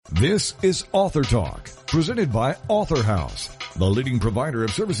This is Author Talk, presented by Author House, the leading provider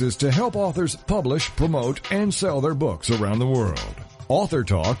of services to help authors publish, promote, and sell their books around the world. Author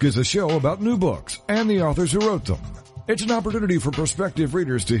Talk is a show about new books and the authors who wrote them. It's an opportunity for prospective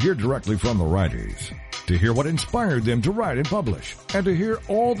readers to hear directly from the writers, to hear what inspired them to write and publish, and to hear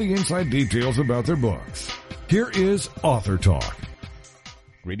all the inside details about their books. Here is Author Talk.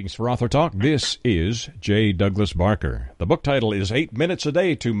 Greetings for Author Talk. This is J. Douglas Barker. The book title is 8 Minutes a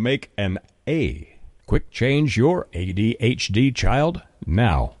Day to Make an A. Quick change your ADHD child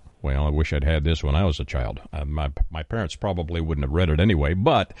now. Well, I wish I'd had this when I was a child. My parents probably wouldn't have read it anyway,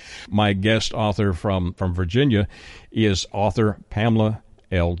 but my guest author from Virginia is author Pamela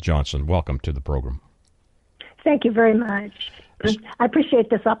L. Johnson. Welcome to the program. Thank you very much. I appreciate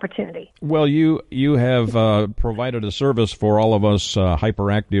this opportunity. Well, you have provided a service for all of us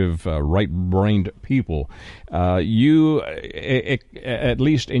hyperactive, right-brained people. You, at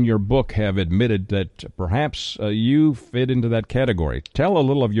least in your book, have admitted that perhaps you fit into that category. Tell a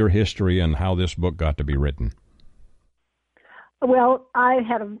little of your history and how this book got to be written. Well, I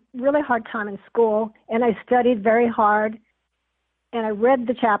had a really hard time in school, and I studied very hard, and I read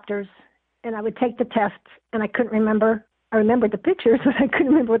the chapters, and I would take the tests, and I couldn't remember. I remembered the pictures, but I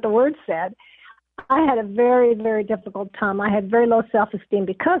couldn't remember what the words said. I had a very, very difficult time. I had very low self-esteem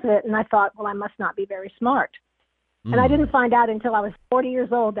because of it, and I thought, well, I must not be very smart. And I didn't find out until I was 40 years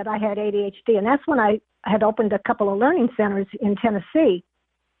old that I had ADHD, and that's when I had opened a couple of learning centers in Tennessee.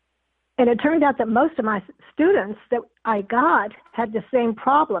 And it turned out that most of my students that I got had the same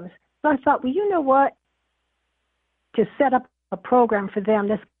problems. So I thought, well, you know what? To set up a program for them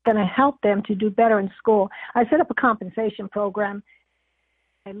that's going to help them to do better in school. I set up a compensation program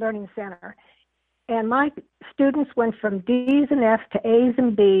at Learning Center, and my students went from D's and F's to A's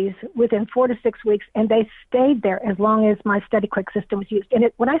and B's within 4 to 6 weeks, and they stayed there as long as my Study Quick system was used. And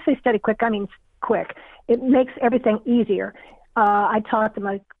when I say Study Quick, I mean quick. It makes everything easier. I taught them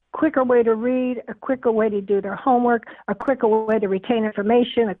a quicker way to read, a quicker way to do their homework, a quicker way to retain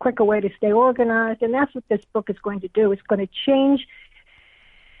information, a quicker way to stay organized, and that's what this book is going to do. It's going to change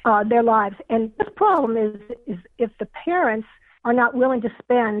their lives. And this problem is if the parents are not willing to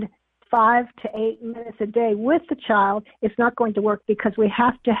spend 5 to 8 minutes a day with the child, it's not going to work because we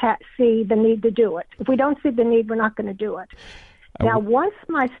have to see the need to do it. If we don't see the need, we're not going to do it. Now, once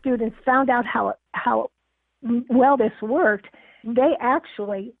my students found out how well this worked, they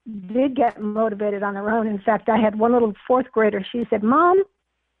actually did get motivated on their own. In fact, I had one little fourth grader. She said, Mom,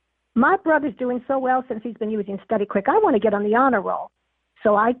 my brother's doing so well since he's been using Study Quick. I want to get on the honor roll.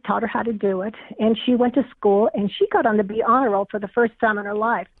 So I taught her how to do it, and she went to school, and she got on the B honor roll for the first time in her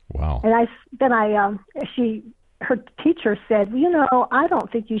life. Wow. And her teacher said, well, you know, I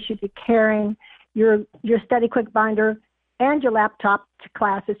don't think you should be carrying your Study Quick binder and your laptop to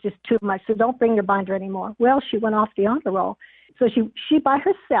class. It's just too much, so don't bring your binder anymore. Well, she went off the honor roll. So she by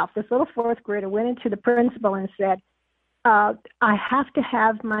herself, this little fourth grader, went into the principal and said, I have to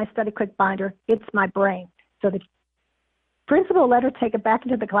have my Study Quick binder. It's my brain. So the principal let her take it back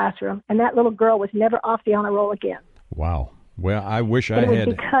into the classroom, and that little girl was never off the honor roll again. Wow. Well, I wish I had.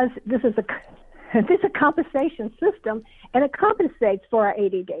 Because this is a compensation system, and it compensates for our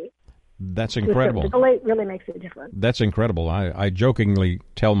ADD. That's incredible. It really makes a difference. That's incredible. I jokingly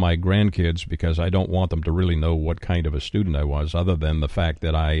tell my grandkids, because I don't want them to really know what kind of a student I was, other than the fact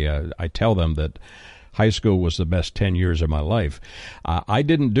that I tell them that high school was the best 10 years of my life. I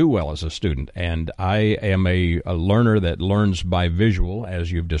didn't do well as a student, and I am a learner that learns by visual,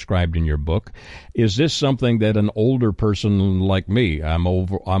 as you've described in your book. Is this something that an older person like me, I'm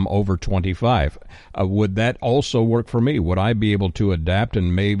over 25, would that also work for me? Would I be able to adapt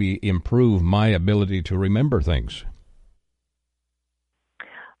and maybe improve my ability to remember things?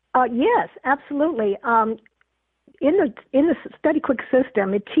 Yes, absolutely. In the Study Quick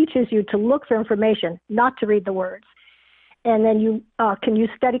system, it teaches you to look for information, not to read the words. And then you can use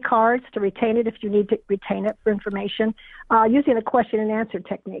study cards to retain it if you need to retain it for information, using the question and answer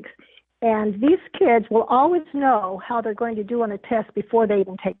techniques. And these kids will always know how they're going to do on a test before they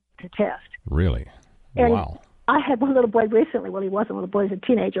even take the test. Really? And wow. I had one little boy recently. Well, he wasn't a little boy, he was a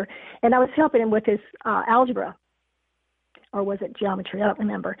teenager. And I was helping him with his algebra. Or was it geometry? I don't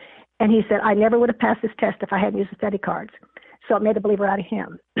remember. And he said, I never would have passed this test if I hadn't used the study cards. So it made a believer out of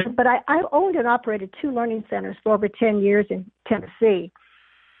him. But I owned and operated 2 learning centers for over 10 years in Tennessee.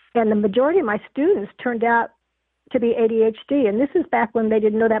 And the majority of my students turned out to be ADHD. And this is back when they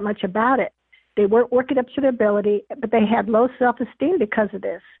didn't know that much about it. They weren't working up to their ability, but they had low self-esteem because of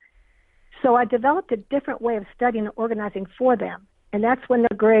this. So I developed a different way of studying and organizing for them. And that's when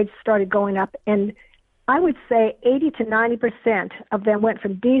their grades started going up. And I would say 80 to 90% of them went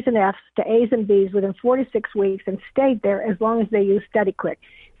from D's and F's to A's and B's within 4 to 6 weeks and stayed there as long as they used StudyQuick.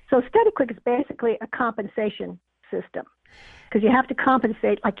 So StudyQuick is basically a compensation system, because you have to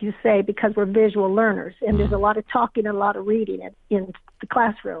compensate, like you say, because we're visual learners, and there's a lot of talking and a lot of reading in the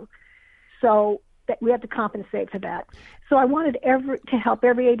classroom. So that we have to compensate for that. So I wanted to help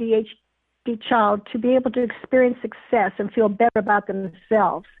every ADHD child to be able to experience success and feel better about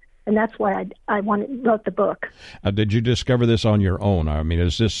themselves. And that's why I wrote the book. Did you discover this on your own? I mean,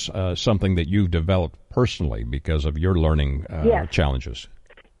 is this something that you've developed personally because of your learning challenges?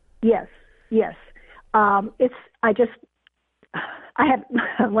 Yes. I had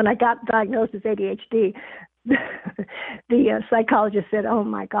when I got diagnosed as ADHD, the psychologist said, "Oh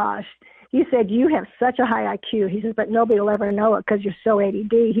my gosh." He said, "You have such a high IQ." He says, "But nobody will ever know it because you're so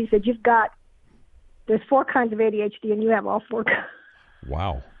ADD." He said, there's 4 kinds of ADHD and you have all 4 kinds.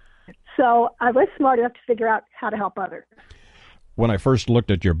 Wow. So I was smart enough to figure out how to help others. When I first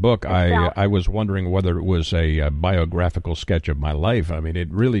looked at your book, I was wondering whether it was a biographical sketch of my life. I mean, it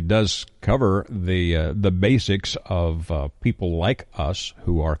really does cover the basics of people like us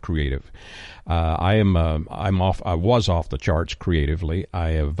who are creative. I was off the charts creatively.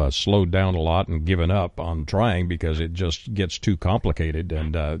 I have slowed down a lot and given up on trying because it just gets too complicated.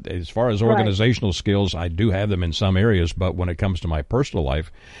 And as far as organizational skills, I do have them in some areas, but when it comes to my personal life,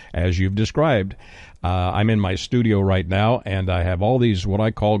 as you've described, I'm in my studio right now, and I have all these what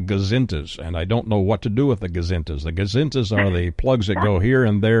I call gazintas, and I don't know what to do with the gazintas. The gazintas are the plugs that go here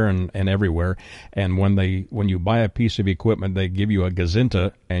and there and everywhere. And when you buy a piece of equipment, they give you a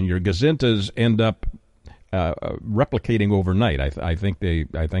gazinta, and your gazintas end up replicating overnight. I think they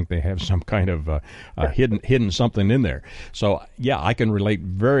have some kind of hidden something in there. So yeah, I can relate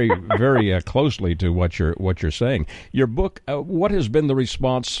very very closely to what you're saying. Your book. What has been the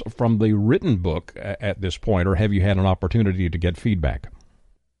response from the written book at this point, or have you had an opportunity to get feedback?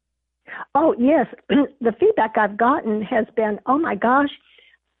 Oh yes, the feedback I've gotten has been, oh my gosh,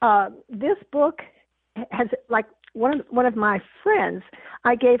 this book has, like, one of my friends.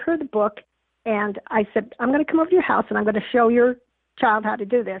 I gave her the book. And I said, I'm going to come over to your house and I'm going to show your child how to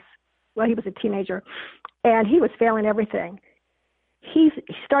do this. Well, he was a teenager, and he was failing everything. He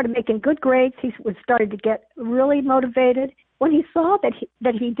started making good grades. He was started to get really motivated. When he saw that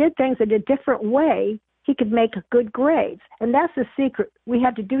he did things in a different way, he could make good grades. And that's the secret. We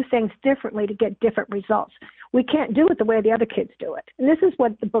have to do things differently to get different results. We can't do it the way the other kids do it. And this is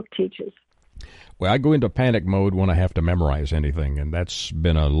what the book teaches. Well, I go into panic mode when I have to memorize anything, and that's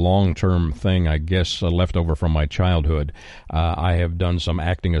been a long-term thing, I guess, left over from my childhood. I have done some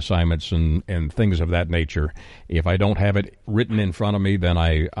acting assignments and things of that nature. If I don't have it written in front of me, then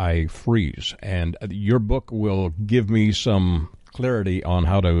I freeze. And your book will give me some clarity on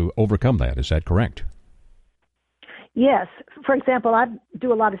how to overcome that. Is that correct? Yes. For example, I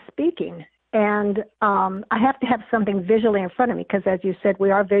do a lot of speaking, and I have to have something visually in front of me because, as you said,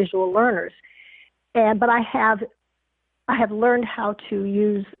 we are visual learners. But I have learned how to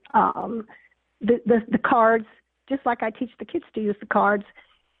use the cards, just like I teach the kids to use the cards,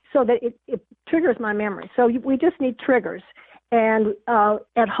 so that it triggers my memory. So we just need triggers. And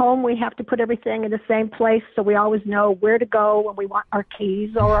at home, we have to put everything in the same place, so we always know where to go when we want our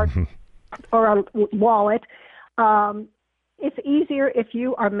keys or our wallet. It's easier if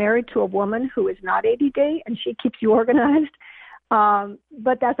you are married to a woman who is not ADD and she keeps you organized,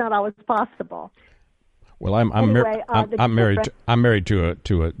 but that's not always possible. Well, I'm married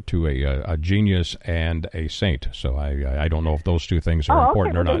to a genius and a saint, so I don't know if those two things are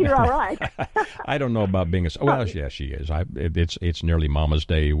important or not. You're all right. I don't know about being well. Yeah, she is. It's nearly Mama's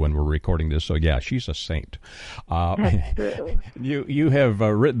Day when we're recording this, so yeah, she's a saint. That's true. You have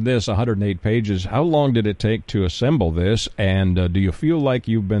written this 108 pages. How long did it take to assemble this? And do you feel like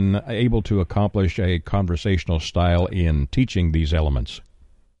you've been able to accomplish a conversational style in teaching these elements?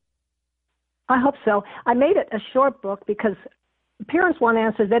 I hope so. I made it a short book because parents want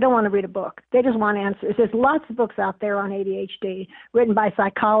answers. They don't want to read a book. They just want answers. There's lots of books out there on ADHD written by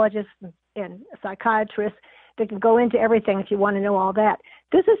psychologists and psychiatrists that can go into everything if you want to know all that.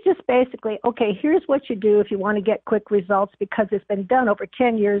 This is just basically, okay, here's what you do if you want to get quick results, because it's been done over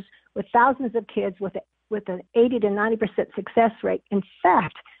 10 years with thousands of kids with an 80 to 90% success rate. In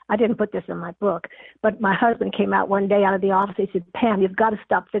fact, I didn't put this in my book, but my husband came out one day out of the office. He said, "Pam, you've got to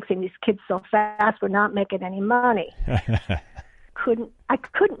stop fixing these kids so fast. We're not making any money." I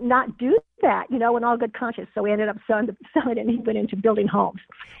couldn't not do that, in all good conscience. So we ended up selling it, and he went into building homes.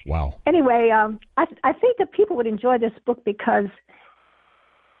 Wow. Anyway, I think that people would enjoy this book because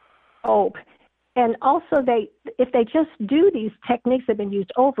and also if they just do these techniques that have been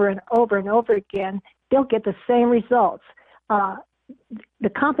used over and over and over again, they'll get the same results. The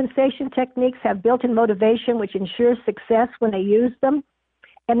compensation techniques have built-in motivation, which ensures success when they use them.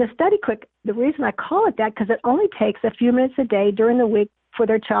 And the Study Quick, the reason I call it that, because it only takes a few minutes a day during the week for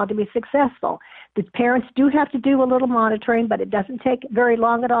their child to be successful. The parents do have to do a little monitoring, but it doesn't take very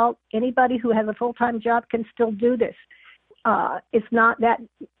long at all. Anybody who has a full-time job can still do this. It's not that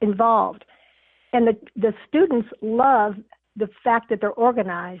involved. And the students love the fact that they're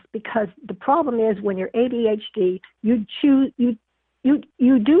organized, because the problem is when you're ADHD, you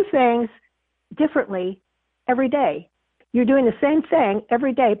do things differently every day. You're doing the same thing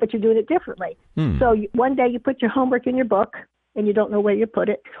every day, but you're doing it differently. So one day you put your homework in your book and you don't know where you put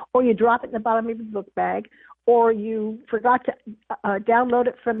it, or you drop it in the bottom of your book bag, or you forgot to download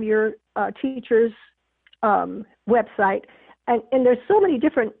it from your teacher's website. And there's so many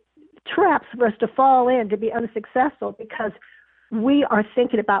different traps for us to fall in to be unsuccessful, because we are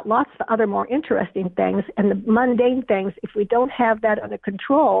thinking about lots of other more interesting things, and the mundane things, if we don't have that under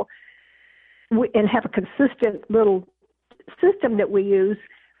control and have a consistent little system that we use,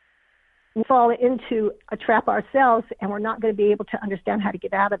 we fall into a trap ourselves, and we're not going to be able to understand how to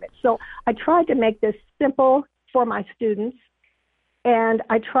get out of it. So I tried to make this simple for my students, and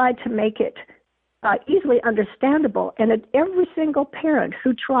I tried to make it easily understandable. And every single parent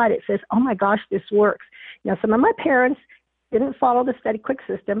who tried it says, oh my gosh, this works. Now, some of my parents didn't follow the Study Quick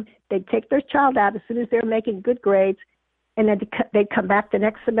system. They'd take their child out as soon as they were making good grades, and then they'd come back the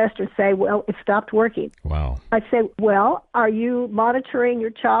next semester and say, well, it stopped working. Wow. I'd say, well, are you monitoring your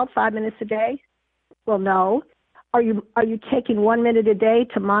child 5 minutes a day? Well, no. Are you taking 1 minute a day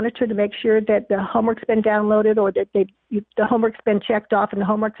to monitor to make sure that the homework's been downloaded, or that the homework's been checked off and the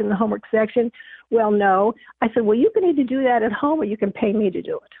homework's in the homework section? Well, no. I said, well, you can either do that at home or you can pay me to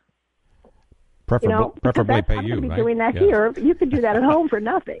do it. Preferably pay I'm you, going to be right? doing that Yes. here. You can do that at home for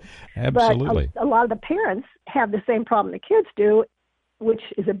nothing. Absolutely. But a lot of the parents have the same problem the kids do, which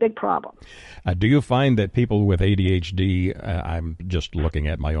is a big problem. Do you find that people with ADHD, I'm just looking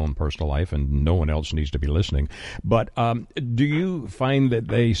at my own personal life and no one else needs to be listening, but do you find that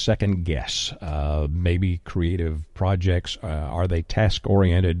they second guess maybe creative projects? Are they task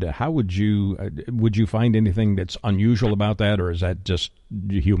oriented? How would you find anything that's unusual about that, or is that just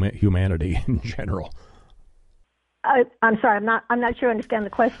humanity in general? I'm sorry, I'm not sure I understand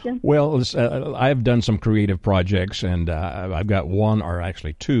the question. Well, I've done some creative projects, and I've got one, or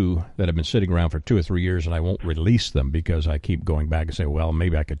actually two, that have been sitting around for 2 or 3 years, and I won't release them because I keep going back and say, well,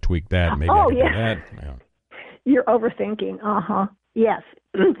 maybe I could tweak that, maybe I could do that. Yeah. You're overthinking. Yes.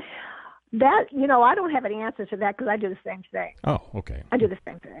 That, I don't have any answers to that because I do the same thing. Oh, okay. I do the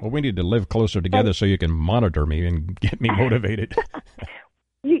same thing. Well, we need to live closer together so you can monitor me and get me motivated.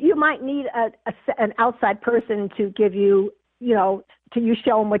 You might need an outside person to give you, to you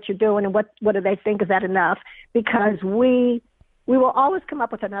show them what you're doing and what do they think. Is that enough? Because we will always come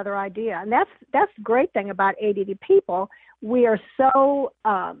up with another idea, and that's the great thing about ADD people. We are so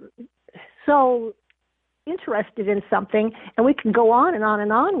interested in something, and we can go on and on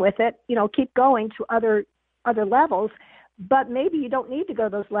and on with it. Keep going to other levels. But maybe you don't need to go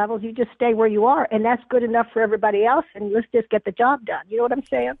those levels. You just stay where you are, and that's good enough for everybody else, and let's just get the job done. You know what I'm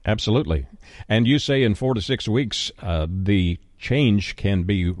saying? Absolutely. And you say in 4 to 6 weeks, the change can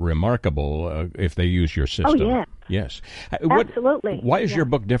be remarkable if they use your system. Oh, yeah. Yes. Absolutely. Why is your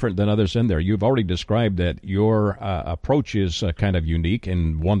book different than others in there? You've already described that your approach is kind of unique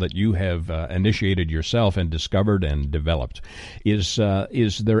and one that you have initiated yourself and discovered and developed. Is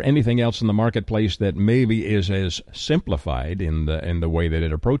there anything else in the marketplace that maybe is as simplified in the way that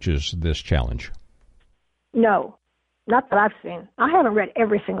it approaches this challenge? No, not that I've seen. I haven't read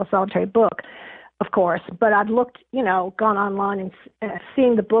every single solitary book, of course, but I've looked, gone online and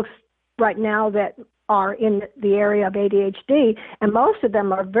seen the books right now that are in the area of ADHD, and most of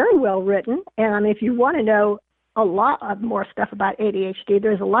them are very well written. And if you want to know a lot of more stuff about ADHD,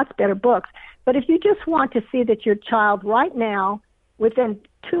 there's a lot better books. But if you just want to see that your child right now, within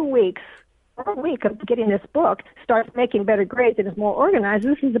 2 weeks or a week of getting this book, starts making better grades and is more organized,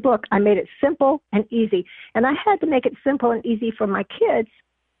 this is the book. I made it simple and easy. And I had to make it simple and easy for my kids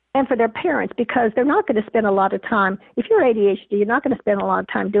and for their parents, because they're not going to spend a lot of time. If you're ADHD, you're not going to spend a lot of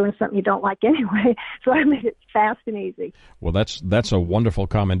time doing something you don't like anyway. So I made it fast and easy. Well, that's a wonderful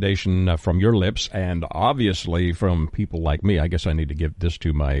commendation from your lips, and obviously from people like me. I guess I need to give this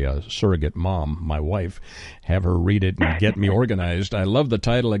to my surrogate mom, my wife, have her read it and get me organized. I love the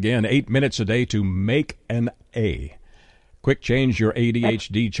title again, 8 minutes a day to make an A. Quick change your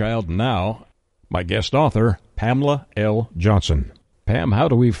ADHD child now. My guest author, Pamela L. Johnson. Pam, how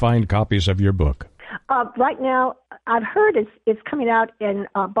do we find copies of your book? Right now, I've heard it's coming out in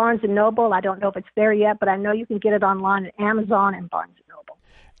Barnes & Noble. I don't know if it's there yet, but I know you can get it online at Amazon and Barnes & Noble.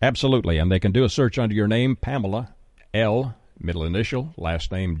 Absolutely, and they can do a search under your name, Pamela, L, middle initial,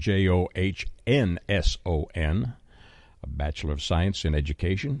 last name Johnsson, a Bachelor of Science in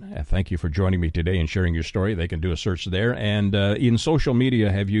Education. Thank you for joining me today and sharing your story. They can do a search there. And in social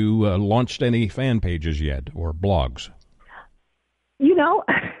media, have you launched any fan pages yet or blogs? You know,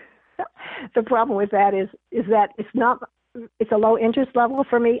 the problem with that is that it's a low interest level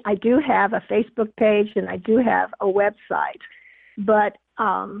for me. I do have a Facebook page and I do have a website, but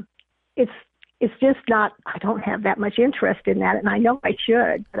it's just not, I don't have that much interest in that, and I know I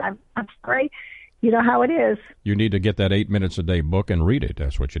should, but I'm sorry. You know how it is. You need to get that 8 minutes a day book and read it.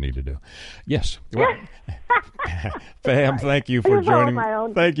 That's what you need to do. Yes. Well, Pam, thank you for joining me.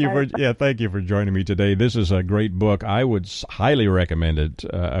 Thank you for joining me today. This is a great book. I would highly recommend it.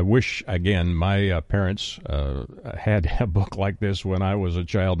 I wish, again, my parents had a book like this when I was a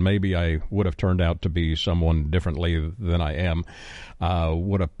child. Maybe I would have turned out to be someone differently than I am.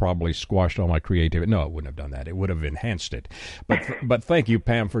 Would have probably squashed all my creativity. No, it wouldn't have done that. It would have enhanced it. But thank you,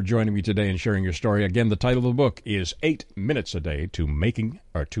 Pam, for joining me today and sharing your story. Again, the title of the book is 8 Minutes a Day to Make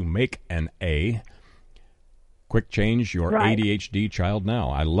an A. Quick change your ADHD child now.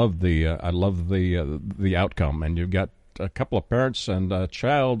 I love the outcome, and you've got a couple of parents and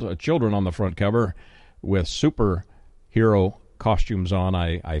children on the front cover with superhero costumes on.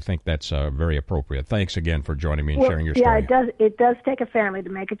 I think that's very appropriate. Thanks again for joining me and sharing your story. Yeah, it does take a family to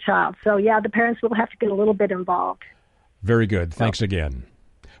make a child. So yeah, the parents will have to get a little bit involved. Very good. Thanks again.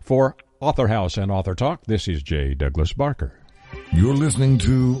 For Author House and Author Talk, this is J. Douglas Barker. You're listening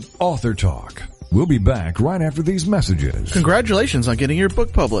to Author Talk. We'll be back right after these messages. Congratulations on getting your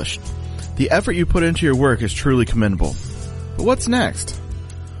book published. The effort you put into your work is truly commendable. But what's next?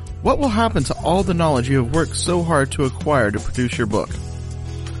 What will happen to all the knowledge you have worked so hard to acquire to produce your book?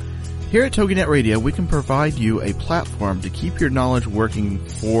 Here at TogiNet Radio, we can provide you a platform to keep your knowledge working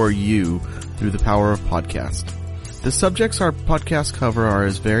for you through the power of podcast. The subjects our podcasts cover are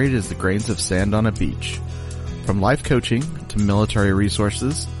as varied as the grains of sand on a beach. From life coaching to military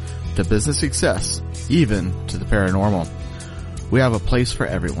resources to business success, even to the paranormal. We have a place for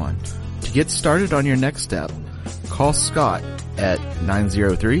everyone. To get started on your next step, call Scott at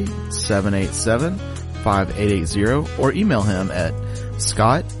 903-787-5880 or email him at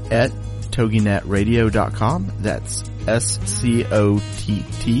scott@toginetradio.com. That's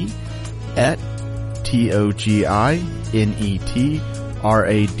SCOTT at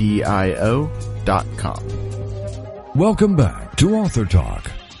TOGINETRADIO.com. Welcome back to Author Talk,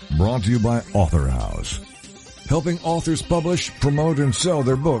 brought to you by Author House, helping authors publish, promote, and sell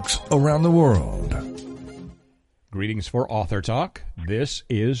their books around the world. Greetings for Author Talk. This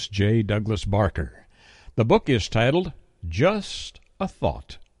is J. Douglas Barker. The book is titled Just a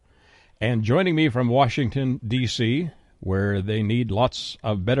Thought. And joining me from Washington, D.C., where they need lots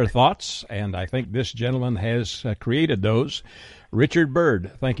of better thoughts, and I think this gentleman has created those, Richard Byrd.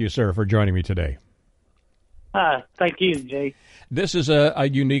 Thank you, sir, for joining me today. Thank you, Jay. This is a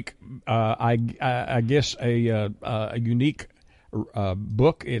unique, I guess, a unique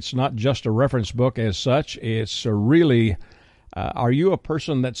book. It's not just a reference book as such. It's a really, are you a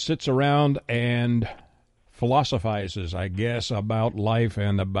person that sits around and philosophizes, I guess, about life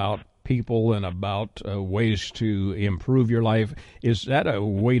and about people and about ways to improve your life? Is that a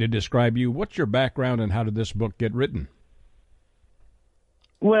way to describe you? What's your background and how did this book get written?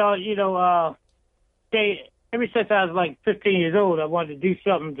 Well, Jay, ever since I was like 15 years old, I wanted to do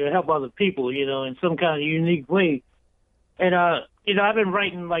something to help other people, in some kind of unique way. And, I've been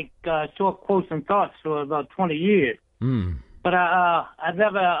writing like short quotes and thoughts for about 20 years. But I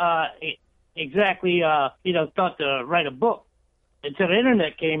never exactly, thought to write a book until the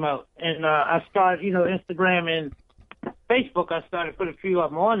internet came out. And I started, Instagram and Facebook, I started to put a few of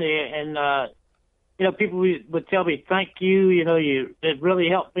them on there. And, people would tell me, thank you, it really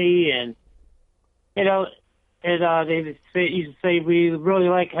helped me. And, they used to say, we really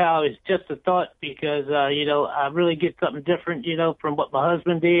like how it's just a thought because, I really get something different, from what my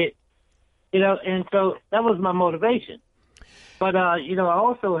husband did, and so that was my motivation. But, I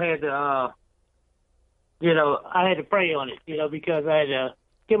also had to, I had to pray on it, because I had to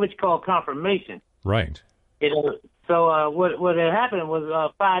get what you call confirmation. Right. So what had happened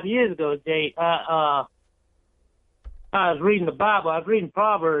was 5 years ago, Jay, I was reading the Bible. I was reading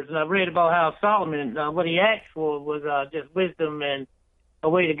Proverbs, and I read about how Solomon, what he asked for was just wisdom and a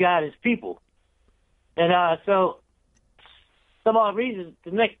way to guide his people. And so some odd reason,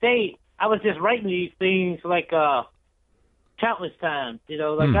 the next day, I was just writing these things like countless times,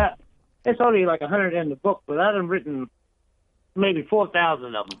 it's only like 100 in the book, but I've written maybe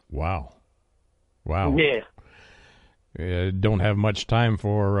 4,000 of them. Wow. Yeah. Don't have much time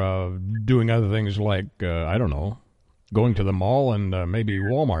for doing other things like, I don't know, going to the mall and maybe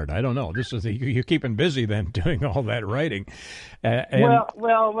Walmart. I don't know. You're keeping busy then doing all that writing.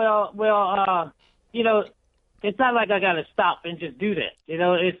 Well, you know, it's not like I got to stop and just do that. You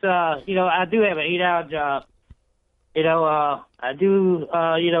know, it's, you know, I do have an 8-hour job. You know, I do,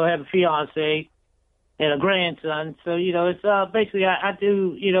 you know, have a fiance and a grandson. So, you know, it's basically I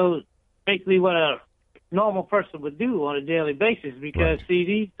do, you know, basically what a normal person would do on a daily basis because, right. see,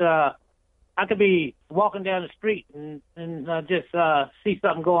 these, I could be walking down the street and just see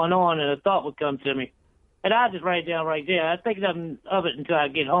something going on and a thought would come to me. And I just write it down right there. I think nothing of it until I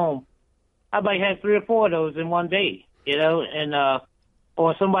get home. I might have 3 or 4 of those in one day, you know, and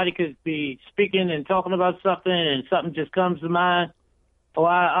or somebody could be speaking and talking about something and something just comes to mind. Or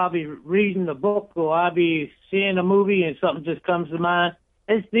I'll be reading a book or I'll be seeing a movie and something just comes to mind.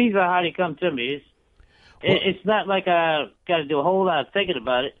 These are how they come to me. It's not like I got to do a whole lot of thinking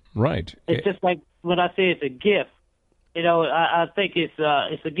about it. Right. It's just like when I say it's a gift. You know, I think it's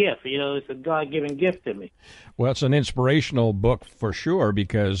a gift. You know, it's a God-given gift to me. Well, it's an inspirational book for sure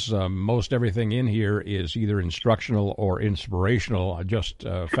because most everything in here is either instructional or inspirational. I just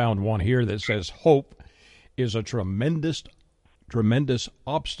found one here that says hope is a tremendous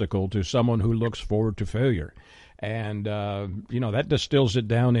obstacle to someone who looks forward to failure. And, you know, that distills it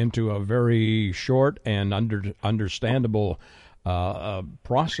down into a very short and understandable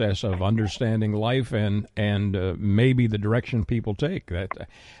process of understanding life and maybe the direction people take. That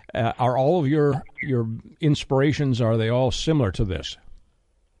are all of your inspirations, are they all similar to this?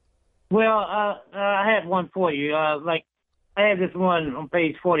 Well, I have one for you. Like I have this one on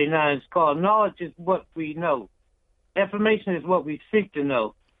page 49. It's called "Knowledge is what we know. Information is what we seek to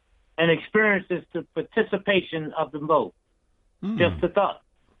know. And experience is the participation of the both." Just a thought.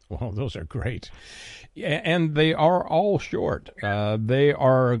 Well, those are great. And they are all short. They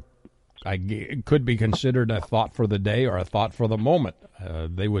are, could be considered a thought for the day or a thought for the moment.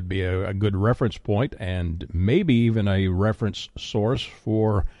 They would be a good reference point and maybe even a reference source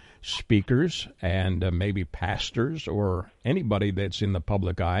for speakers and maybe pastors or anybody that's in the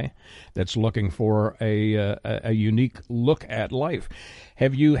public eye that's looking for a unique look at life.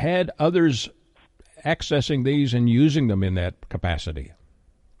 Have you had others accessing these and using them in that capacity?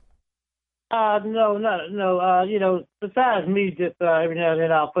 No. You know, besides me, just every now and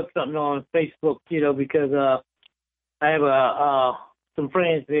then I'll put something on Facebook, you know, because I have some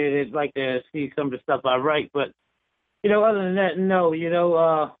friends there that like to see some of the stuff I write. But, you know, other than that, no. You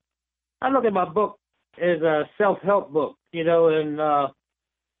know, I look at my book as a self-help book, you know, and,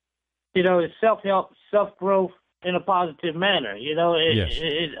 you know, it's self-help, self-growth in a positive manner. You know,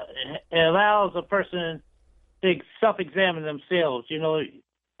 it allows a person to self-examine themselves, you know.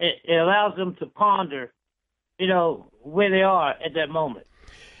 It allows them to ponder, you know, where they are at that moment.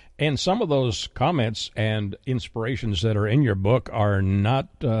 And some of those comments and inspirations that are in your book are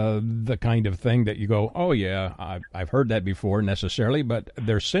not the kind of thing that you go, oh, yeah, I've heard that before necessarily, but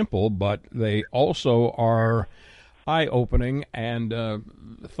they're simple, but they also are eye-opening and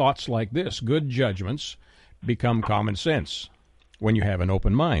thoughts like this. Good judgments become common sense when you have an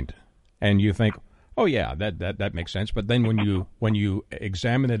open mind. And you think, oh, yeah, that makes sense. But then when you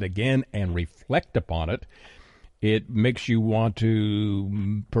examine it again and reflect upon it, it makes you want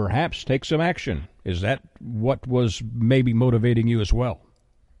to perhaps take some action. Is that what was maybe motivating you as well?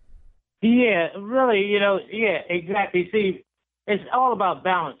 Yeah, really, you know, yeah, exactly. See, it's all about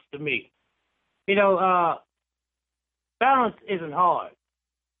balance to me. You know, balance isn't hard.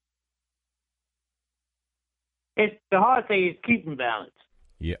 The hard thing is keeping balance.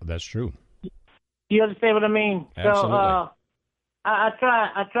 Yeah, that's true. You understand what I mean? Absolutely. So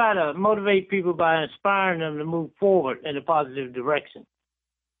I try to motivate people by inspiring them to move forward in a positive direction.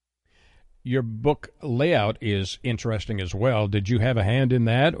 Your book layout is interesting as well. Did you have a hand in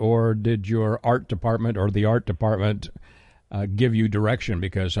that, or did your art department or the art department give you direction?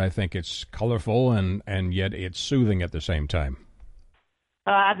 Because I think it's colorful and yet it's soothing at the same time.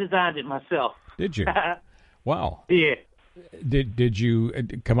 I designed it myself. Did you? Wow. Yeah. Did you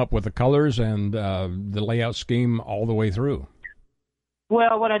come up with the colors and the layout scheme all the way through?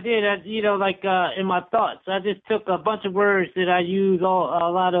 Well, what I did, you know, like in my thoughts, I just took a bunch of words that I use a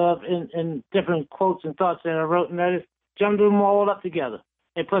lot of in different quotes and thoughts that I wrote, and I just jumbled them all up together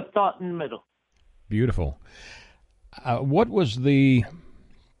and put thought in the middle. Beautiful. What was the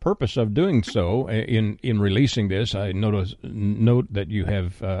purpose of doing so in releasing this? I note that you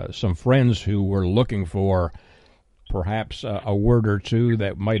have some friends who were looking for perhaps a word or two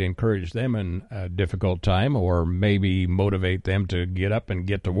that might encourage them in a difficult time or maybe motivate them to get up and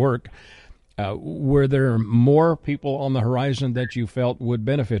get to work. Were there more people on the horizon that you felt would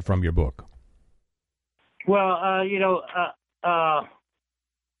benefit from your book? Well,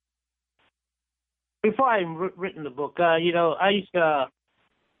 before I written the book, I used to,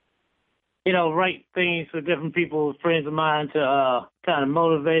 write things for different people, friends of mine, to kind of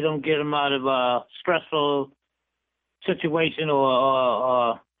motivate them, get them out of a stressful situation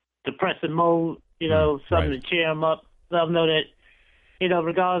or depressive mode, something to cheer them up, let them know that,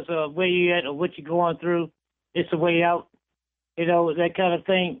 regardless of where you're at or what you're going through, it's a way out, that kind of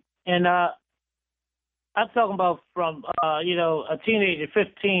thing. And I'm talking about from, a teenager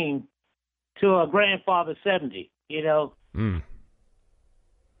 15 to a grandfather 70,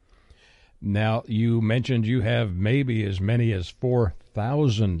 Now, you mentioned you have maybe as many as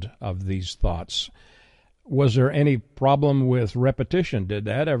 4,000 of these thoughts. Was there any problem with repetition? Did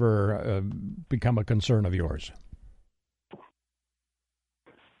that ever become a concern of yours?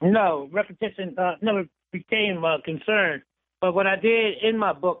 No, repetition never became a concern. But what I did in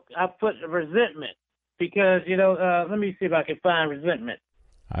my book, I put resentment because, let me see if I can find resentment.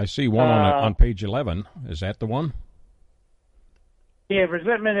 I see one on page 11. Is that the one? Yeah,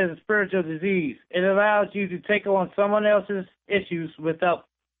 resentment is a spiritual disease. It allows you to take on someone else's issues without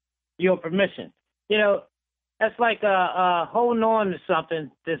your permission. That's like holding on to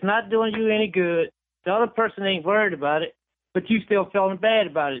something that's not doing you any good. The other person ain't worried about it, but you still feeling bad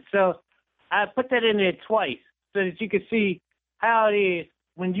about it. So I put that in there twice so that you can see how it is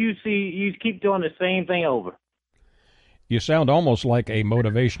when you keep doing the same thing over. You sound almost like a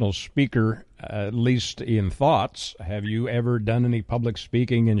motivational speaker, at least in thoughts. Have you ever done any public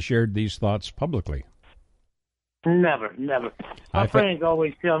speaking and shared these thoughts publicly? Never. My friends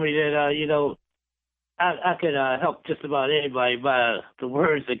always tell me that, I could help just about anybody by the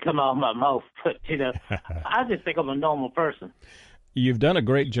words that come out of my mouth. But, I just think I'm a normal person. You've done a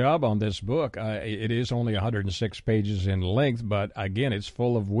great job on this book. It is only 106 pages in length, but again, it's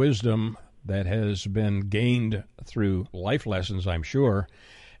full of wisdom that has been gained through life lessons, I'm sure.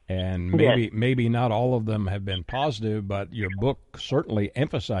 And maybe not all of them have been positive, but your book certainly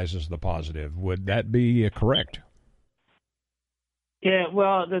emphasizes the positive. Would that be correct? Yeah,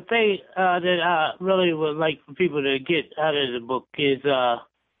 well, the thing that I really would like for people to get out of the book is,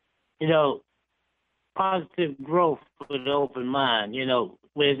 positive growth with an open mind,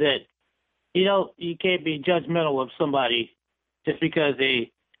 where that, you can't be judgmental of somebody just because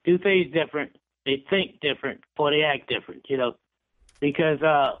they do things different, they think different, or they act different, because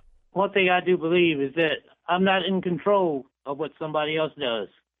one thing I do believe is that I'm not in control of what somebody else does.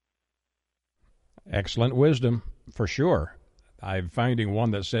 Excellent wisdom, for sure. I'm finding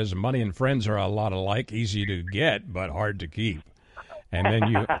one that says money and friends are a lot alike, easy to get, but hard to keep. And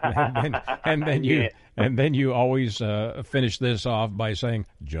then you always finish this off by saying,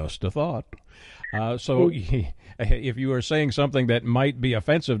 just a thought. So if you are saying something that might be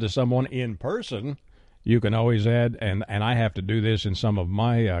offensive to someone in person, you can always add, and I have to do this in some of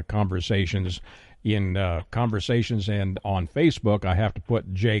my conversations. In conversations and on Facebook, I have to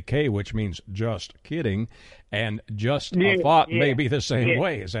put JK, which means just kidding, and just a thought may be the same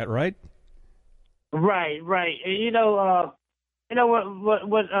way. Is that right? Right.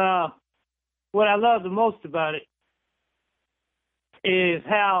 What I love the most about it is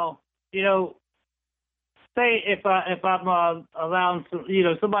how, say if I'm allowing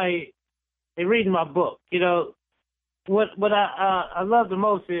somebody, they reading my book, what I love the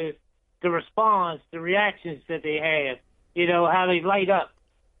most is the response, the reactions that they have, how they light up,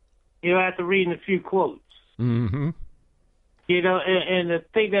 after reading a few quotes. Mm-hmm. And the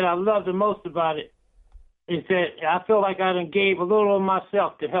thing that I love the most about it is that I feel like I done gave a little of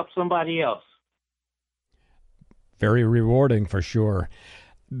myself to help somebody else. Very rewarding, for sure.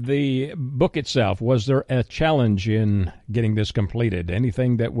 The book itself, was there a challenge in getting this completed?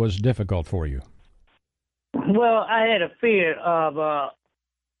 Anything that was difficult for you? Well, I had a fear of,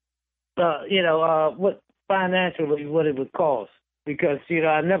 what financially what it would cost because,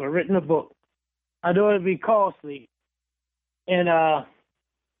 I'd never written a book. I knew it would be costly. And,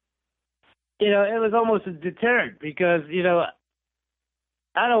 it was almost a deterrent because,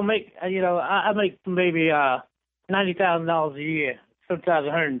 I don't make, I make maybe $90,000 a year, sometimes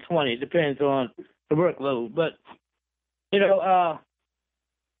 120, depends on the workload. But,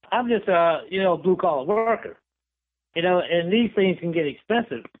 I'm just a, blue collar worker, and these things can get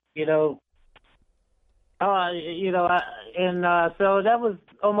expensive, so that was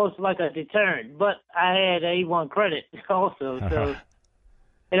almost like a deterrent. But I had A1 credit also, so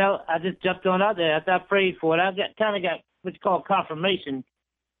I just jumped on out there after I prayed for it. I kind of got what you call confirmation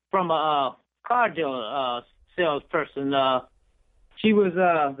from a car dealer salesperson. She was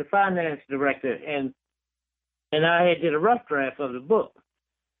the finance director, and I had did a rough draft of the book.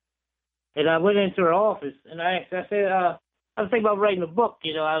 And I went into her office, and I asked, I said, I was thinking about writing a book,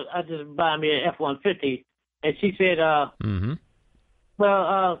 I just buy me an F-150. And she said,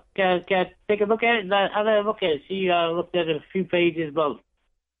 well, can I take a look at it? And I let her look at it. She looked at a few pages, about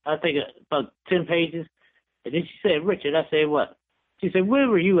 10 pages. And then she said, Richard, I said, what? She said, where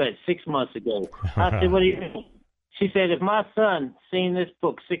were you at 6 months ago? I said, what do you mean? She said, if my son seen this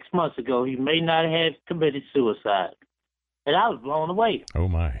book 6 months ago, he may not have committed suicide. And I was blown away. Oh,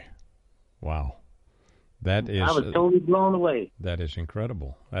 my. Wow. I was totally blown away. That is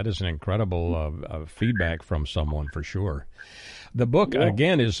incredible. That is an incredible feedback from someone, for sure. The book,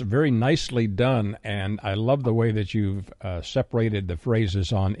 again, is very nicely done, and I love the way that you've separated the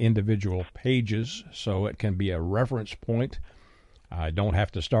phrases on individual pages so it can be a reference point. I don't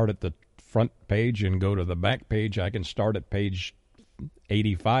have to start at the front page and go to the back page. I can start at page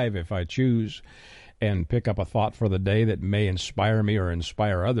 85 if I choose and pick up a thought for the day that may inspire me or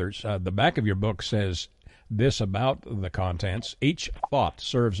inspire others. The back of your book says this about the contents: each thought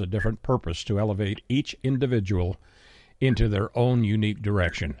serves a different purpose to elevate each individual into their own unique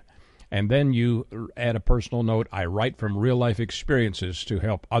direction. And then you add a personal note: I write from real-life experiences to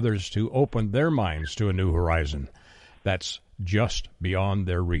help others to open their minds to a new horizon that's just beyond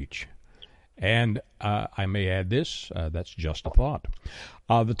their reach. And I may add this, that's just a thought.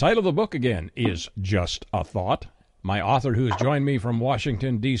 The title of the book, again, is Just a Thought. My author, who has joined me from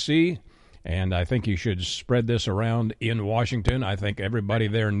Washington, D.C., and I think you should spread this around in Washington. I think everybody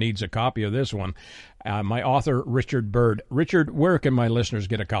there needs a copy of this one. My author, Richard Byrd. Richard, where can my listeners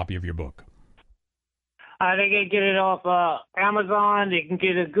get a copy of your book? They can get it off Amazon. They can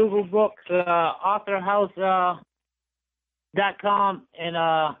get it Google Books, authorhouse.com, and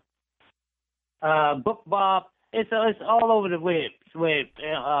BookBob. It's all over the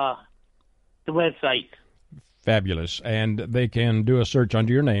website. Fabulous. And they can do a search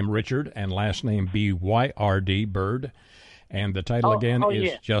under your name, Richard, and last name B-Y-R-D, Byrd. And the title again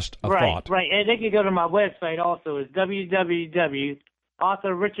is Just a Thought. Right. And they can go to my website also. It's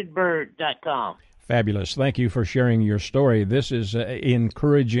www.authorrichardbyrd.com. Fabulous. Thank you for sharing your story. This is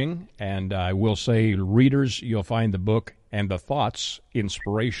encouraging, and I will say, readers, you'll find the book and the thoughts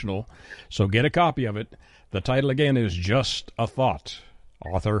inspirational. So get a copy of it. The title again is Just a Thought.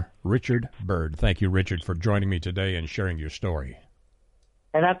 Author Richard Byrd. Thank you, Richard, for joining me today and sharing your story.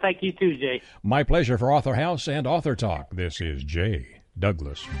 And I thank you too, Jay. My pleasure. For Author House and Author Talk, this is J.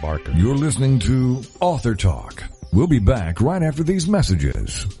 Douglas Barker. You're listening to Author Talk. We'll be back right after these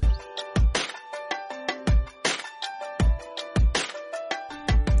messages.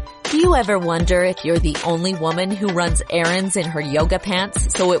 Do you ever wonder if you're the only woman who runs errands in her yoga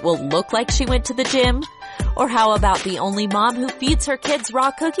pants so it will look like she went to the gym? Or how about the only mom who feeds her kids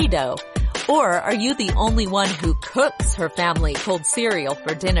raw cookie dough? Or are you the only one who cooks her family cold cereal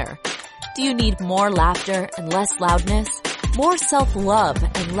for dinner? Do you need more laughter and less loudness? More self-love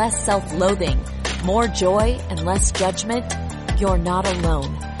and less self-loathing? More joy and less judgment? You're not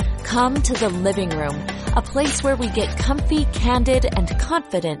alone. Come to the living room, a place where we get comfy, candid, and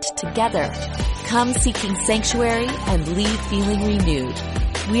confident together. Come seeking sanctuary and leave feeling renewed.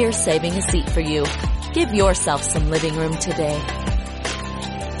 We're saving a seat for you. Give yourself some living room today.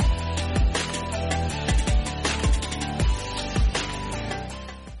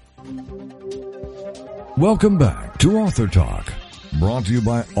 Welcome back to Author Talk, brought to you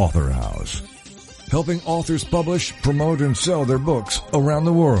by Author House, helping authors publish, promote, and sell their books around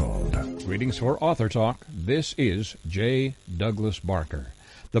the world. Greetings for Author Talk. This is J. Douglas Barker.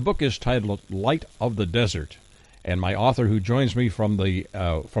 The book is titled Light of the Desert, and my author, who joins me from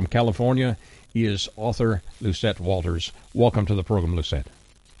California, is author Lucette Walters. Welcome to the program, Lucette.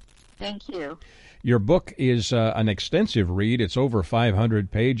 Thank you. Your book is an extensive read. It's over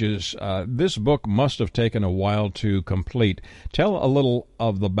 500 pages. This book must have taken a while to complete. Tell a little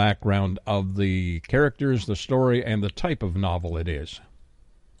of the background of the characters, the story, and the type of novel it is.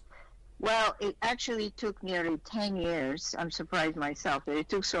 Well, it actually took nearly 10 years. I'm surprised myself that it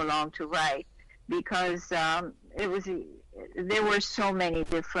took so long to write because there were so many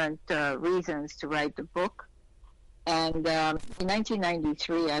different reasons to write the book. And in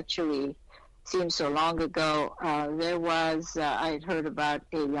 1993, actually, seems so long ago, there was, I had heard about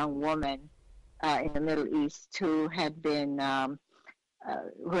a young woman in the Middle East who had been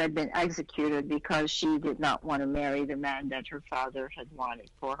executed because she did not want to marry the man that her father had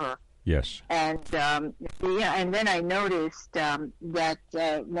wanted for her. Yes. And and then I noticed that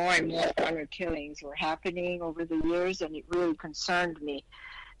more and more honor killings were happening over the years, and it really concerned me.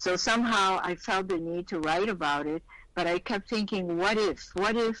 So somehow I felt the need to write about it, but I kept thinking, what if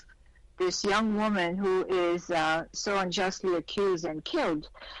this young woman who is so unjustly accused and killed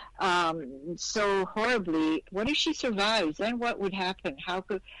so horribly, what if she survives? Then what would happen?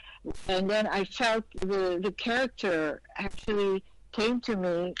 And then I felt the character actually came to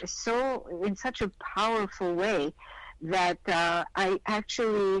me in such a powerful way that I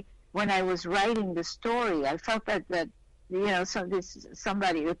actually, when I was writing the story, I felt that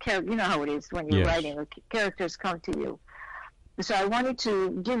somebody, you know how it is when you're writing, the characters come to you. So I wanted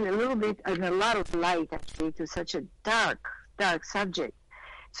to give a little bit and a lot of light actually to such a dark subject.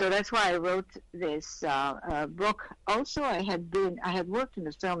 So that's why I wrote this book. Also, I had worked in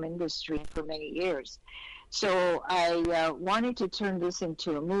the film industry for many years. So I wanted to turn this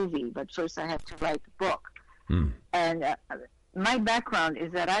into a movie, but first I had to write the book. And my background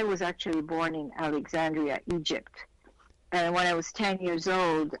is that I was actually born in Alexandria, Egypt. And when I was 10 years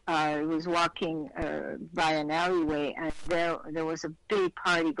old, I was walking by an alleyway, and there was a big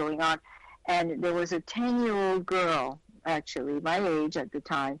party going on. And there was a 10-year-old girl, actually, my age at the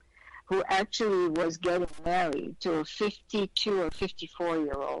time, who actually was getting married to a 52 or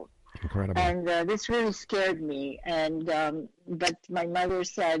 54-year-old. Incredible. And this really scared me. And but my mother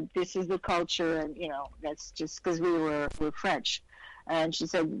said, this is the culture, and, that's just because we're French. And she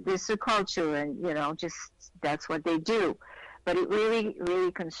said, this is a culture, and, just that's what they do. But it really,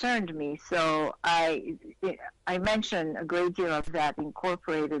 really concerned me. So I mentioned a great deal of that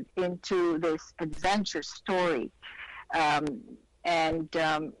incorporated into this adventure story.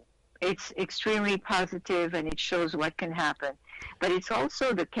 It's extremely positive, and it shows what can happen. But it's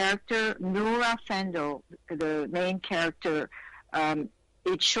also the character, Noura Fendel, the main character.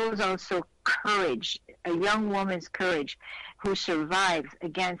 It shows also courage, a young woman's courage, who survives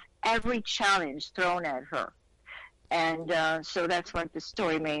against every challenge thrown at her. And so that's what the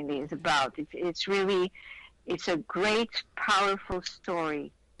story mainly is about. It's a great, powerful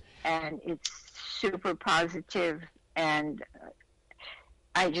story, and it's super positive. And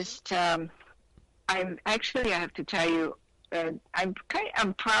I have to tell you,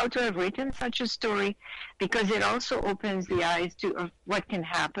 I'm proud to have written such a story, because it also opens the eyes to what can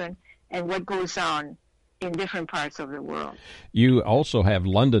happen and what goes on in different parts of the world. You also have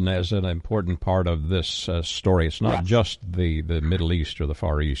London as an important part of this story. It's not just the Middle East or the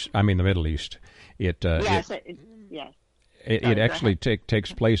Far East. I mean, the Middle East. It actually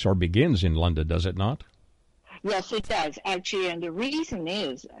takes place or begins in London, does it not? Yes, it does, actually. And the reason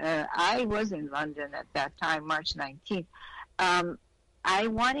is, I was in London at that time, March 19th. I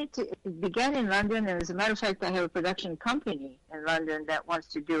wanted to begin in London, and as a matter of fact, I have a production company in London that wants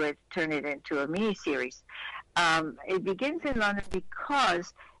to turn it into a miniseries. It begins in London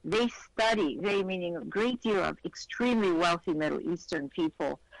because meaning a great deal of extremely wealthy Middle Eastern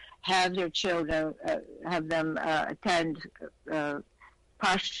people, have their children, have them attend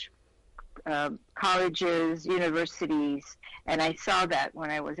posh colleges, universities, and I saw that when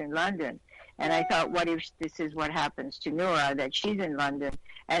I was in London. And I thought, what if this is what happens to Noura, that she's in London,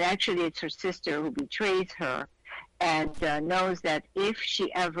 and actually it's her sister who betrays her, and knows that if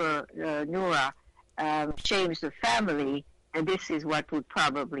she ever, Noura, shames the family, this is what would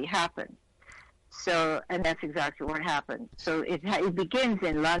probably happen. So, and that's exactly what happened. So it begins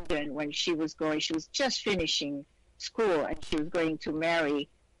in London when she was just finishing school, and she was going to marry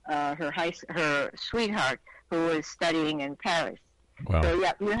her sweetheart, who was studying in Paris. Wow. So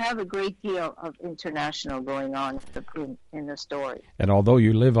yeah, you have a great deal of international going on in the story. And although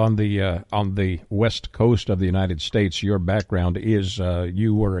you live on the west coast of the United States, your background is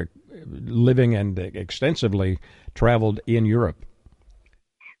you were living and extensively traveled in Europe.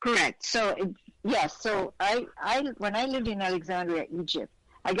 Correct. So yes. So I when I lived in Alexandria, Egypt,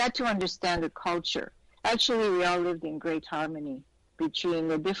 I got to understand the culture. Actually, we all lived in great harmony between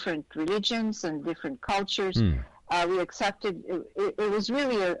the different religions and different cultures. We accepted, it was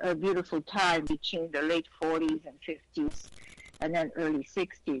really a beautiful time between the late 40s and 50s and then early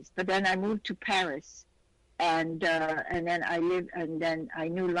 60s. But then I moved to Paris, and then I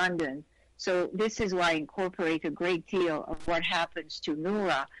knew London. So this is why I incorporate a great deal of what happens to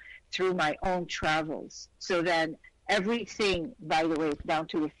Noura through my own travels. So then everything, by the way, down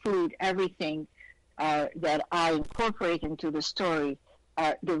to the food, everything that I incorporate into the story,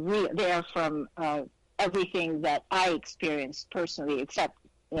 they are from everything that I experienced personally, except,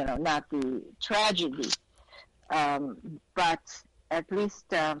 not the tragedy. But at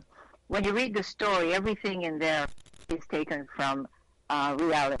least when you read the story, everything in there is taken from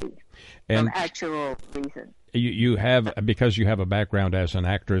reality, and from actual reason. You have, because you have a background as an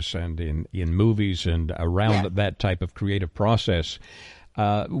actress and in movies and around Yes. that type of creative process.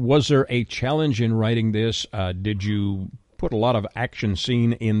 Was there a challenge in writing this? Did you put a lot of action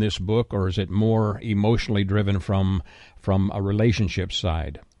scene in this book, or is it more emotionally driven from a relationship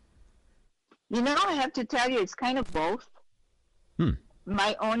side? You know, I have to tell you, it's kind of both.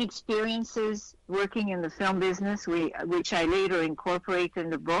 My own experiences working in the film business, which I later incorporate in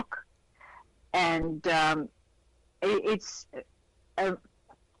the book, and it's,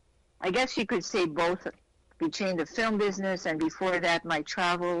 I guess you could say both, between the film business and before that my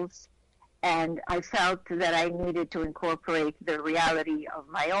travels, and I felt that I needed to incorporate the reality of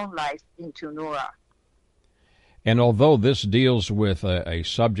my own life into Nora. And although this deals with a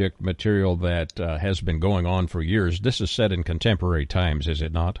subject material that has been going on for years, this is set in contemporary times, is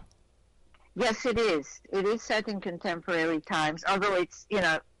it not? Yes, it is. It is set in contemporary times, although it's, you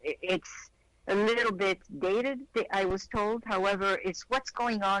know, it's a little bit dated, I was told. However, it's what's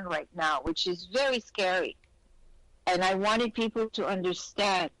going on right now, which is very scary. And I wanted people to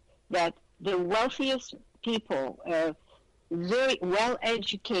understand that the wealthiest people, very well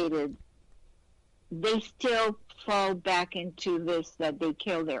educated, they still fall back into this, that they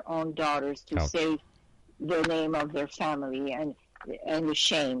kill their own daughters to save the name of their family and the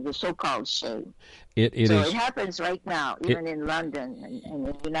shame, the so-called shame. It happens right now, even in London and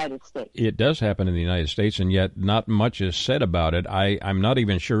the United States. It does happen in the United States, and yet not much is said about it. I'm not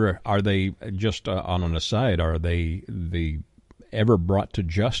even sure, are they, just on an aside, are they ever brought to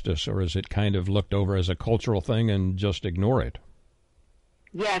justice, or is it kind of looked over as a cultural thing and just ignore it?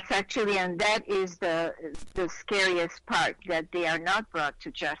 Yes, actually, and that is the scariest part, that they are not brought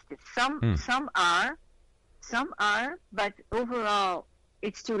to justice. Some are, but overall,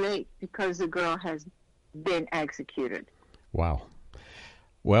 it's too late because the girl has been executed. Wow.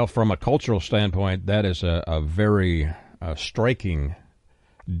 Well, from a cultural standpoint, that is a very striking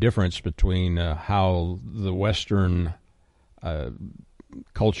difference between how the Western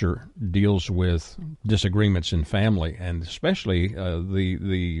culture deals with disagreements in family, and especially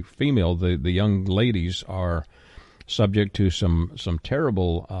the female, the young ladies are subject to some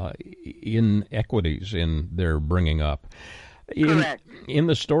terrible inequities in their bringing up. Correct. In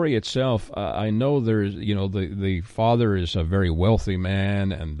the story itself, I know there's, the father is a very wealthy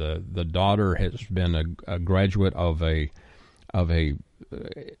man, and the daughter has been a graduate of a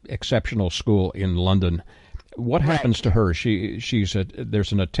exceptional school in London. What happens to her?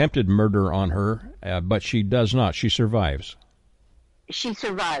 There's an attempted murder on her, but she does not. She survives. She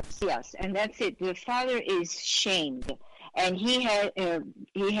survives, yes, and that's it. The father is shamed, and he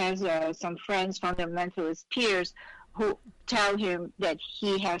has some friends, fundamentalist peers, who tell him that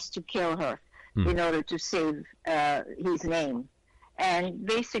he has to kill her in order to save his name, and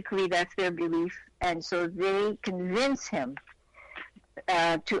basically that's their belief, and so they convince him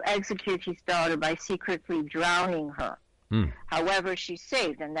to execute his daughter by secretly drowning her. However, she's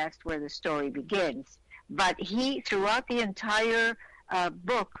saved, and that's where the story begins. But he, throughout the entire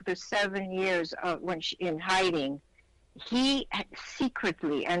book, the 7 years when in hiding, he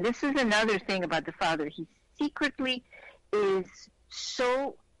secretly, and this is another thing about the father, he secretly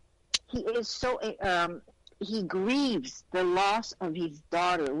he grieves the loss of his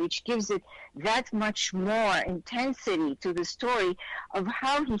daughter, which gives it that much more intensity to the story of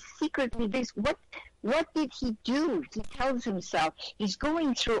how he secretly thinks, what did he do? He tells himself he's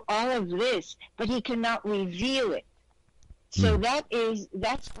going through all of this, but he cannot reveal it. So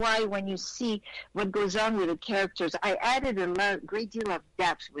that's why when you see what goes on with the characters, I added a great deal of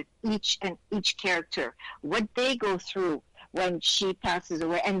depth with each character, what they go through when she passes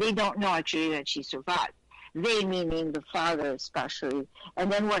away, and they don't know actually that she survived. They, meaning the father especially, and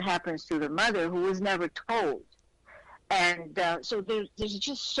then what happens to the mother, who was never told. And so there's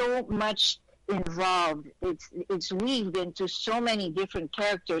just so much involved. It's weaved into so many different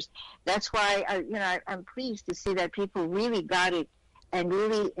characters. That's why I'm pleased to see that people really got it and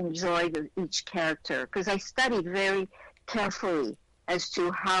really enjoyed each character, because I studied very carefully as to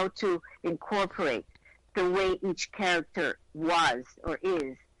how to incorporate the way each character was or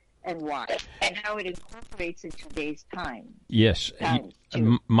is and why, and how it incorporates in today's time. Yes.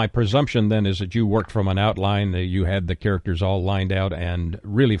 My presumption then is that you worked from an outline, that you had the characters all lined out and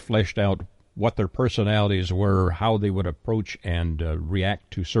really fleshed out what their personalities were, how they would approach and react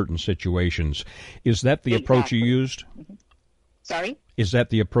to certain situations. Is that the approach you used? Sorry? Is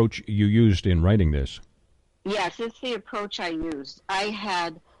that the approach you used in writing this? Yes, it's the approach I used. I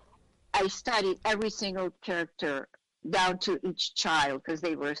studied every single character down to each child, because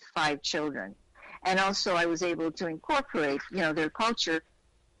they were 5 children. And also I was able to incorporate, their culture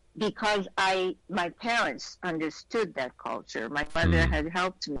because my parents understood that culture. My mother had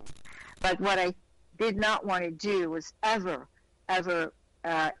helped me. But what I did not want to do was ever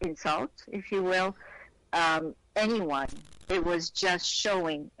insult, if you will, anyone. It was just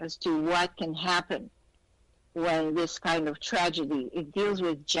showing as to what can happen when this kind of tragedy, it deals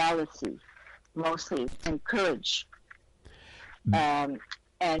with jealousy mostly and courage. And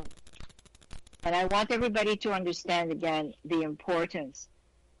I want everybody to understand again the importance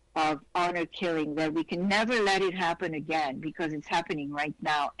of honor killing, that we can never let it happen again because it's happening right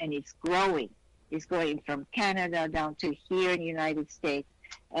now and it's growing. It's going from Canada down to here in the United States,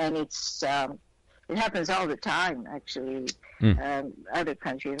 and it happens all the time, actually. Other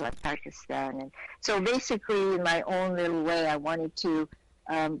countries like Pakistan. And so basically, in my own little way, I wanted to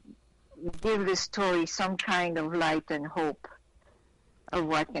give this story some kind of light and hope of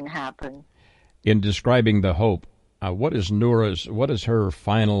what can happen. In describing the hope, what is her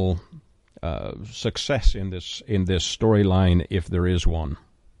final success in this storyline, if there is one?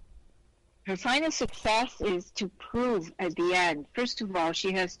 Her final success is to prove at the end, first of all,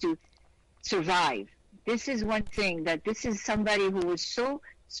 she has to survive. This is one thing, that this is somebody who was so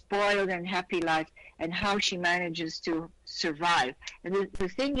spoiled and happy life, and how she manages to survive. And the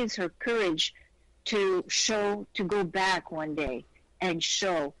thing is her courage to go back one day and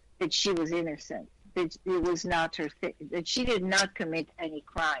show that she was innocent, that it was not her thing, that she did not commit any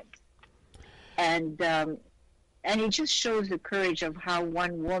crimes. And it just shows the courage of how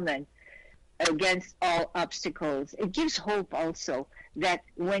one woman, against all obstacles, it gives hope also that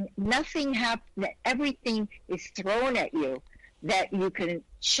when nothing happens, that everything is thrown at you, that you can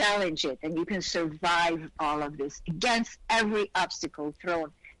challenge it and you can survive all of this against every obstacle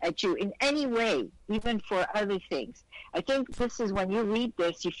thrown at you in any way, even for other things. I think this is when you read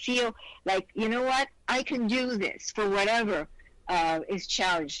this, you feel like, you know what, I can do this for whatever is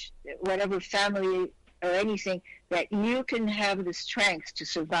challenged, whatever family or anything, that you can have the strength to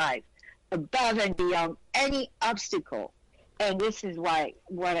survive above and beyond any obstacle. And this is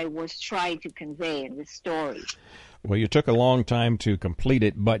what I was trying to convey in this story. Well, you took a long time to complete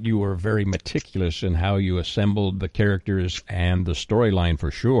it, but you were very meticulous in how you assembled the characters and the storyline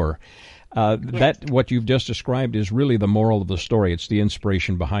for sure. Yes. That, what you've just described, is really the moral of the story. It's the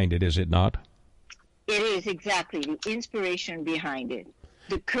inspiration behind it, is it not? It is, exactly. The inspiration behind it.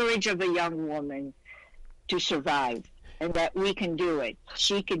 The courage of a young woman to survive, and that we can do it.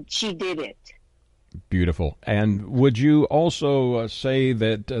 She did it. Beautiful. And would you also say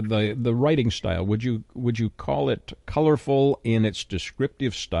that the writing style, would you call it colorful in its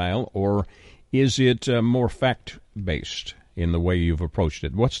descriptive style, or is it more fact-based in the way you've approached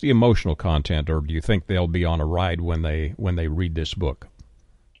it? What's the emotional content, or do you think they'll be on a ride when they read this book?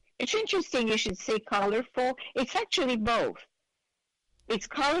 It's interesting you should say colorful. It's actually both. It's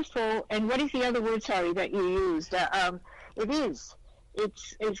colorful, and what is the other word, sorry, that you used? It is.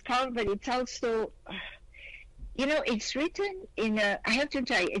 It's colorful, but it's also, it's written I have to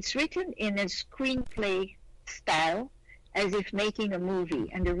tell you, it's written in a screenplay style, as if making a movie.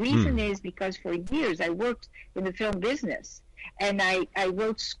 And the reason is because for years I worked in the film business, and I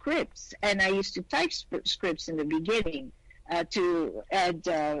wrote scripts, and I used to type scripts in the beginning to add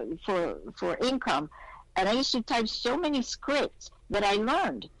for income. And I used to type so many scripts that I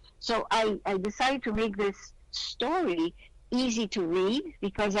learned. So I decided to make this story easy to read,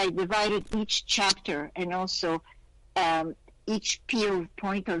 because I divided each chapter and also each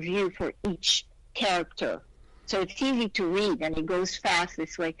point of view for each character. So it's easy to read and it goes fast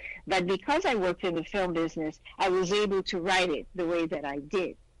this way. But because I worked in the film business, I was able to write it the way that I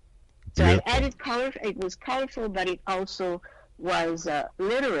did. So I added color. It was colorful, but it also was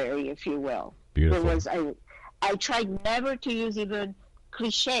literary, if you will. Beautiful. I tried never to use even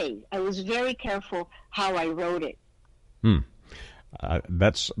cliche. I was very careful how I wrote it.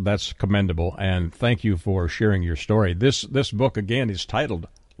 That's commendable, and thank you for sharing your story. This book, again, is titled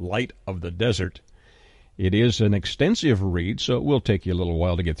Light of the Desert. It is an extensive read, so it will take you a little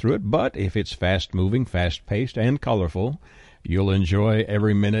while to get through it, but if it's fast-moving, fast-paced, and colorful, you'll enjoy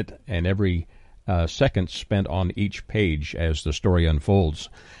every minute and every second spent on each page as the story unfolds.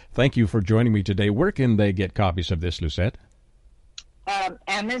 Thank you for joining me today. Where can they get copies of this, Lucette?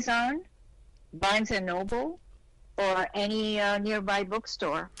 Amazon, Barnes & Noble, or any nearby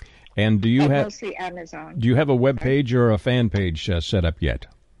bookstore. And do you have mostly Amazon? Do you have a web page or a fan page set up yet?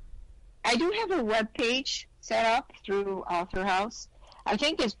 I do have a web page set up through Author House. I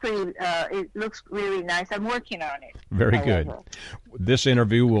think it's pretty. It looks really nice. I'm working on it. Very good. This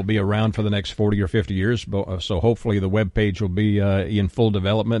interview will be around for the next 40 or 50 years, so hopefully the web page will be in full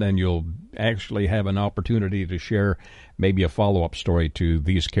development, and you'll actually have an opportunity to share maybe a follow-up story to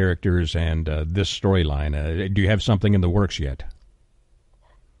these characters and this storyline. Do you have something in the works yet?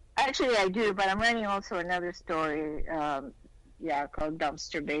 Actually, I do, but I'm writing also another story. Called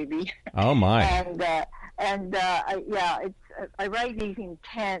Dumpster Baby. Oh my! I write these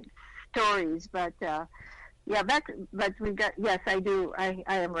intense stories, but we got. Yes, I do. I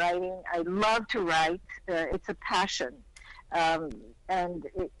am writing. I love to write. It's a passion, and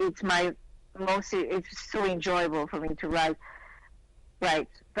it's my mostly. It's so enjoyable for me to write. Right,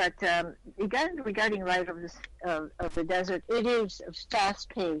 but regarding Light of the Desert, it is a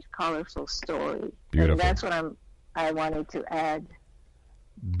fast-paced, colorful story. Beautiful. And that's what I wanted to add.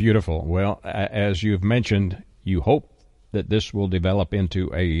 Beautiful. Well, as you've mentioned, you hope that this will develop into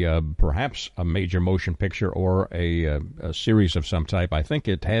perhaps a major motion picture or a series of some type. I think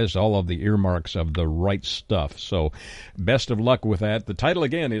it has all of the earmarks of the right stuff. So best of luck with that. The title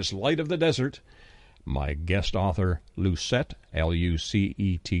again is Light of the Desert. My guest author, Lucette,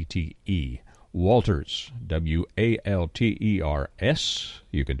 Lucette, Walters, Walters.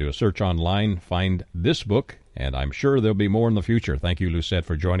 You can do a search online, find this book, and I'm sure there'll be more in the future. Thank you, Lucette,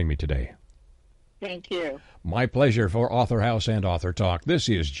 for joining me today. Thank you. My pleasure. For Author House and Author Talk, this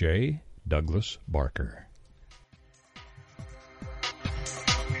is J. Douglas Barker.